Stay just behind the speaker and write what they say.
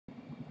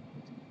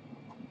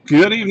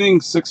Good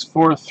evening,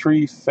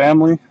 643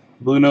 family.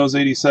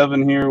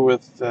 Bluenoze87 here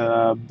with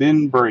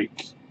bin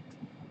break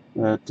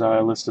that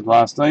I listed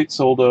last night.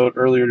 Sold out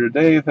earlier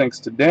today thanks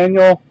to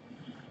Daniel.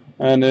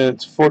 And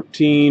it's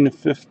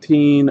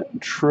 1415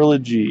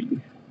 Trilogy,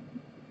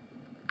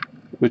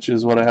 which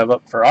is what I have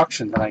up for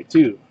auction tonight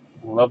too.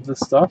 Love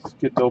this stuff.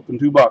 Get to open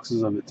 2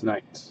 boxes of it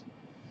tonight.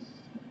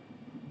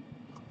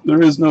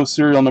 There is no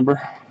serial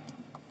number.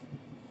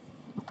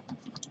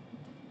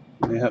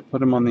 They have put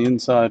them on the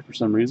inside for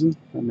some reason.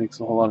 That makes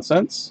a whole lot of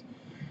sense.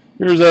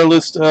 Here's our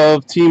list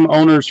of team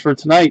owners for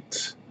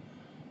tonight.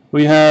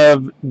 We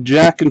have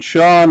Jack and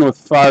Sean with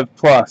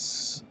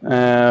 5+,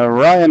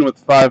 Ryan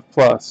with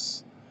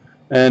 5+,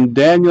 and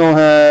Daniel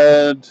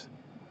had,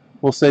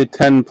 we'll say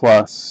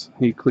 10+.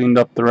 He cleaned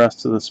up the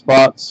rest of the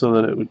spots so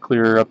that it would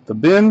clear up the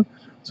bin.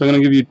 So I'm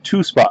going to give you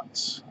 2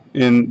 spots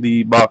in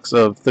the box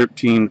of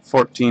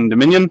 1314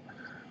 Dominion.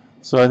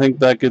 So I think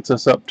that gets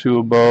us up to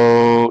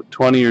about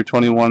 20 or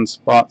 21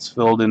 spots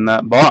filled in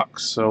that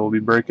box. So we'll be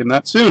breaking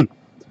that soon.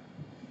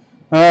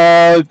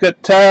 We've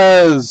got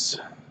Taz,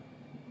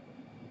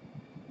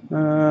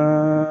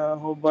 a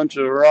whole bunch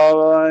of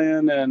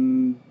Ryan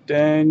and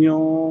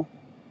Daniel.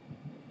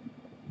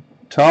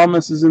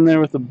 Thomas is in there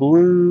with the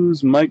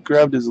Blues. Mike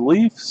grabbed his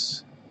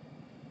Leafs.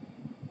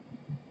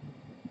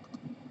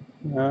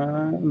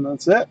 And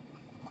that's it.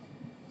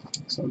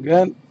 So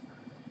again,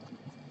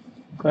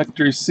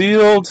 factory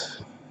sealed.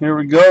 Here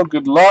we go.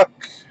 Good luck.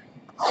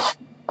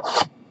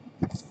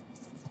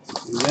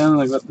 Again,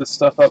 I got this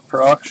stuff up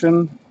for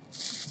auction.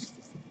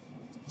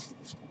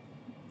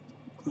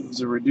 It's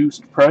a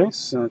reduced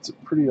price, and it's a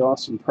pretty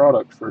awesome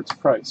product for its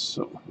price.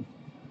 So,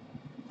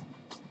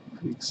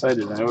 pretty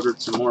excited. I ordered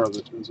some more of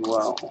it as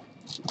well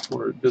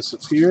before it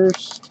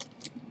disappears.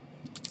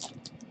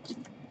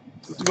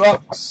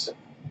 $50.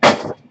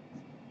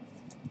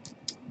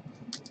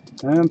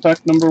 And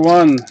pack number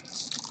 1.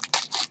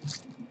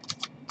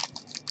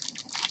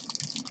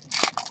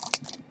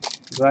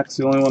 Zach's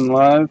the only one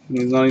live, and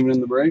he's not even in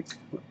the break,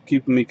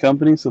 keeping me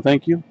company, so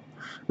thank you.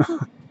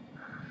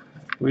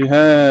 We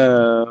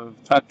have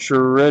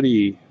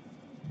Pacioretty,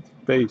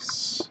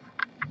 base.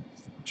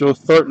 Joe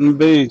Thornton,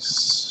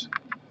 base.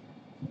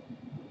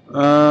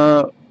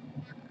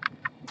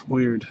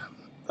 Weird.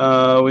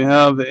 We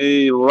have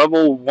a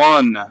level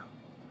 1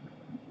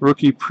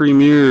 rookie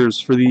premieres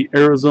for the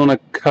Arizona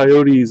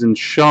Coyotes and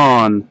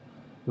Sean,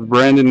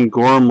 Brandon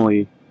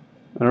Gormley.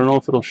 I don't know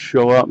if it'll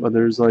show up, but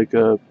there's like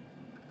a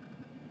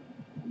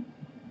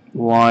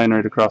line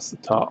right across the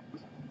top,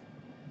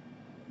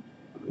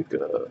 like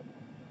a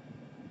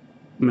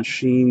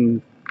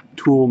machine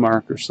tool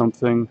mark or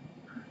something,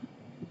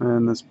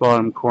 and this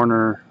bottom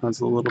corner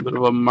has a little bit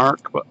of a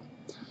mark, but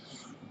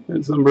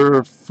it's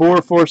number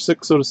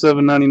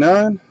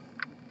 4460799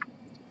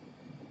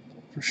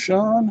 for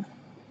Sean.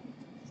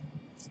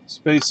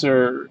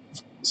 Spacer,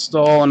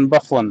 Stahl and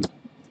Bufflin.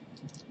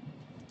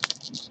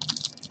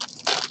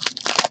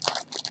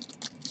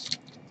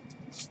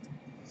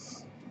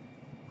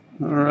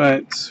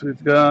 Alright,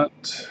 we've got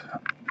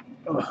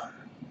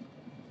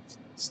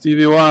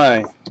Stevie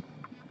Y,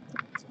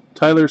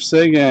 Tyler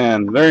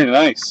Seguin, very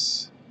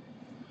nice.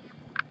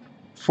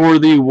 For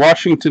the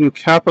Washington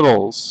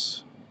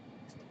Capitals,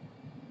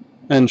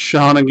 and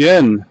Sean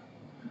again,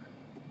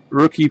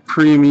 rookie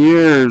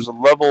premieres,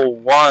 level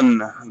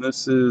 1.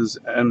 This is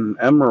an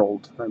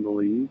emerald, I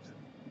believe.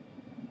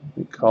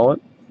 They call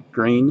it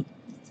green.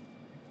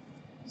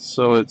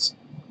 So it's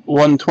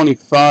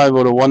 125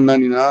 out of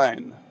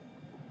 199.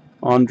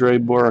 Andrei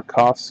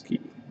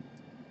Burakovsky.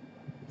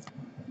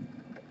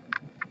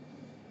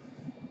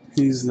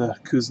 He's the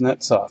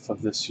Kuznetsov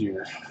of this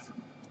year.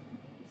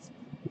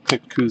 I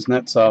picked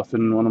Kuznetsov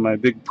in one of my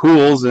big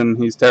pools, and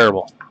he's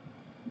terrible.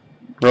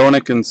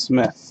 Roenick and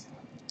Smith.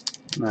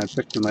 And I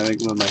picked him, I think,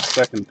 with my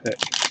second pick.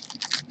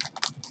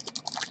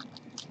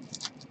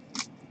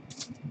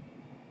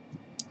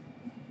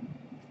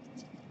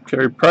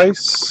 Carey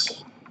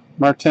Price,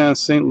 Martin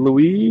St.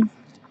 Louis.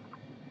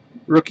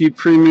 Rookie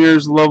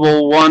premieres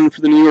level 1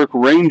 for the New York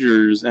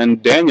Rangers,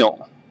 and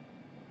Daniel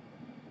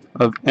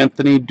of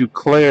Anthony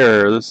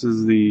Duclair. This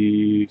is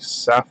the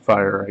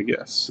Sapphire, I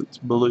guess. It's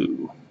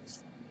blue.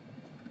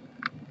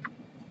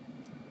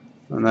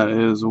 And that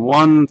is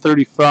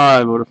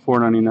 135 out of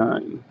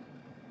 499.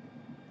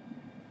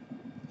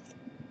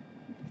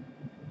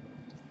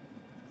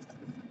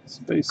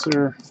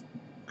 Spacer,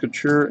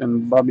 Couture,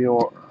 and Bobby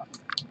Orr.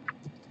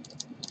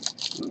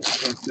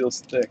 This one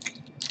feels thick.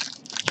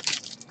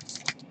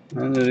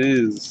 And it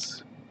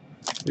is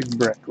big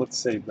brick. Let's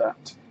save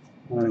that.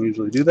 I don't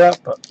usually do that,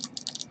 but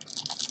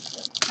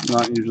I'm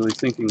not usually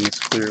thinking this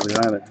clearly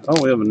either. Oh,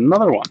 we have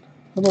another one.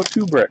 How about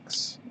 2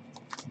 bricks?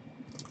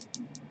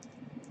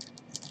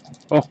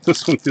 Oh,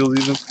 this one feels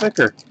even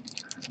thicker.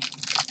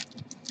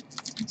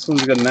 This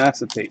one's got an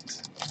acetate.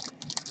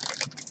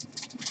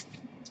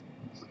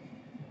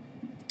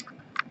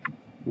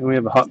 And we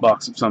have a hot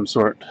box of some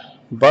sort.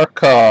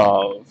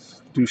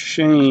 Barkov,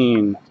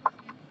 Duchesne,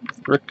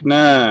 Rick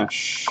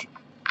Nash.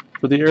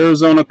 For the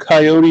Arizona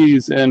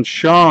Coyotes and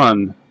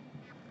Sean,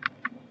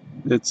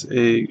 It's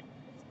a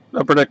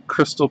Upper Deck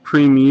Crystal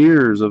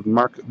Premiers of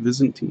Mark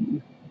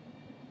Byzantine.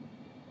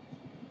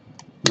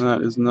 And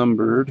that is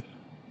numbered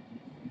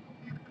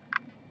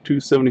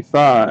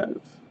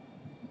 275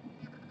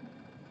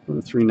 for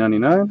the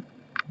 $3.99.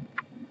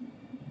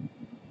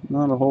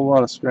 Not a whole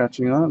lot of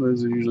scratching on it.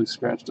 Those are usually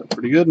scratched up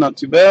pretty good. Not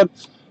too bad.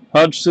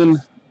 Hodgson,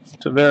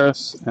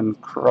 Tavares, and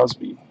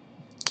Crosby.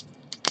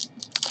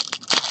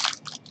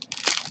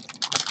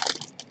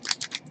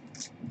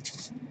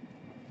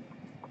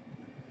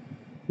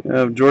 We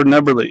have Jordan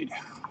Eberle,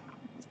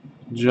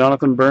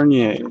 Jonathan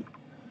Bernier.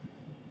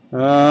 I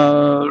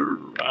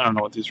don't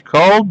know what these are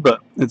called,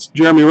 but it's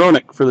Jeremy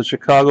Roenick for the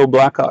Chicago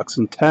Blackhawks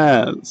and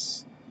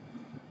Taz.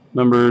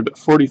 Numbered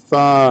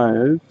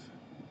 45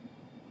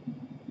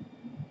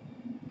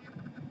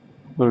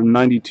 out of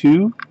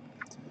 92.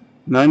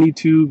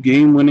 92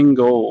 game-winning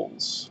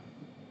goals.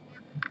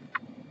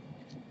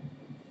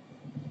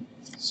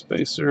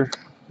 Spacer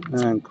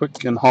and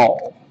Quick and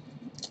Hall.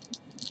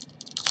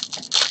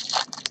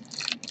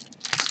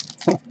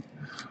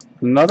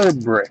 Another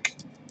brick.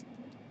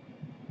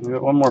 We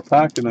got one more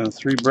pack and then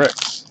 3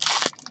 bricks.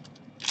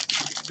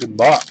 Good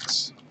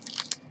box.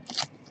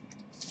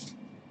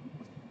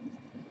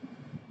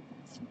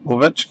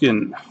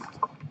 Ovechkin,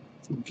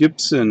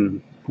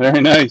 Gibson,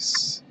 very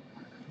nice.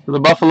 For the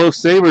Buffalo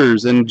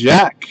Sabres, and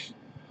Jack,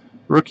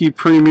 Rookie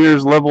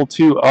Premiers Level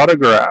 2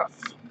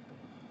 autograph.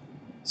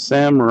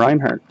 Sam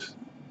Reinhart.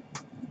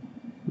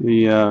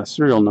 The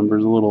serial number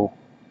is a little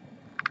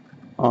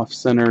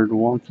off-centered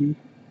wonky.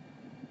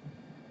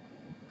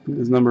 It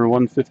is number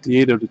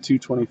 158 out of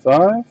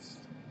 225.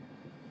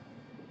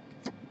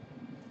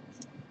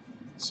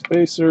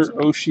 Spacer,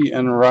 Oshie,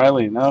 and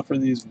Riley. Now for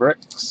these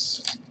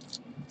bricks.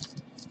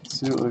 Let's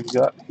see what we've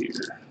got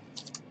here.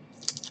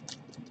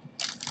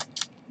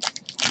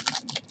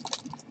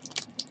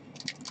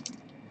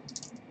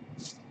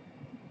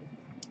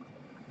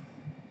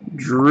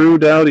 Drew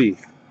Doughty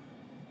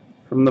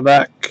from the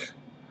back.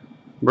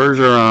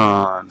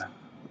 Bergeron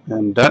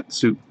and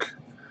Datsuk.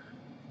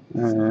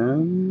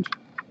 And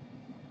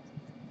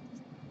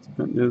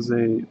it is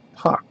a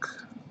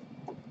puck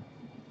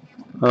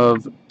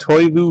of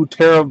Toivu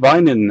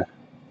Teravainen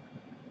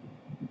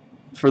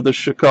for the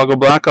Chicago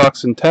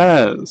Blackhawks and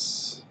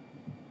Taz.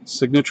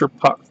 Signature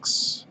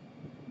pucks.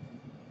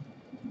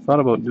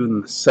 Thought about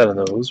doing the set of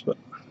those, but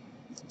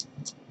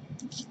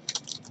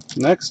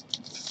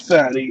next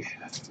fatty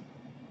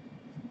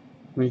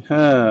we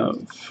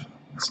have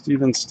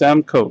Steven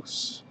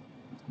Stamkos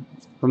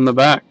from the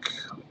back.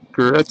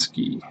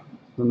 Gretzky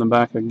from the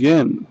back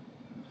again.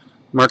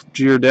 Mark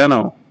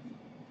Giordano.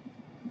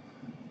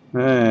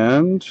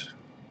 And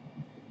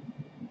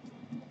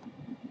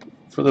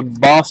for the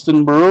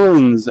Boston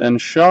Bruins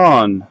and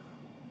Sean,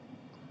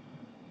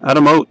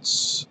 Adam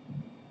Oates,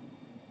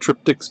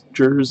 Triptychs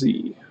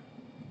jersey,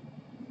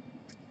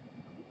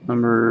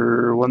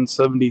 number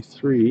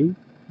 173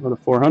 out of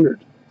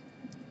 400.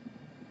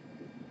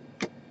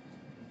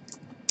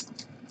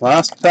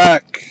 Last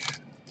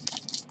pack.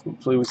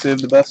 Hopefully we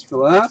saved the best for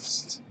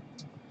last.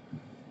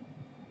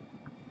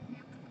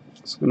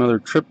 Let's go another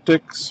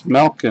Triptychs,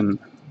 Malkin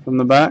from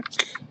the back.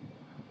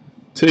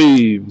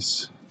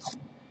 Taves,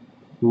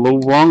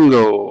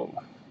 Luongo,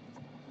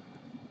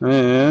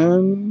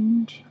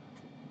 and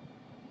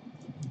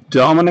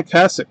Dominic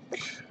Hasek,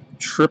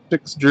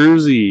 Triptychs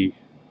jersey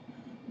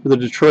for the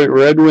Detroit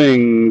Red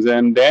Wings,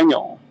 and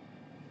Daniel,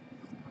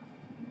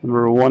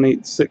 number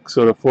 186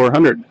 out of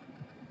 400.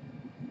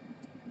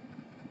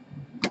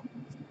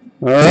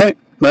 Alright,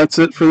 that's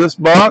it for this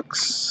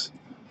box.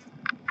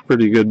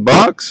 Pretty good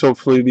box.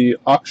 Hopefully the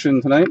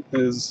auction tonight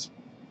is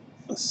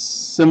a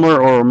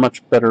similar or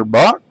much better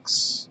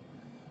box.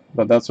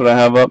 But that's what I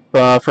have up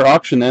for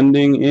auction,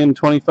 ending in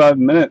 25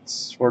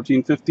 minutes.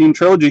 14-15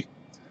 Trilogy.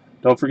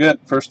 Don't forget,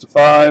 first to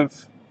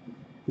 5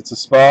 gets a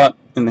spot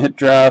in the hit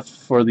draft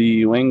for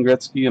the Wayne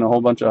Gretzky and a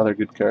whole bunch of other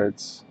good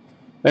cards.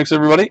 Thanks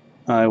everybody.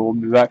 I will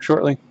be back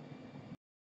shortly.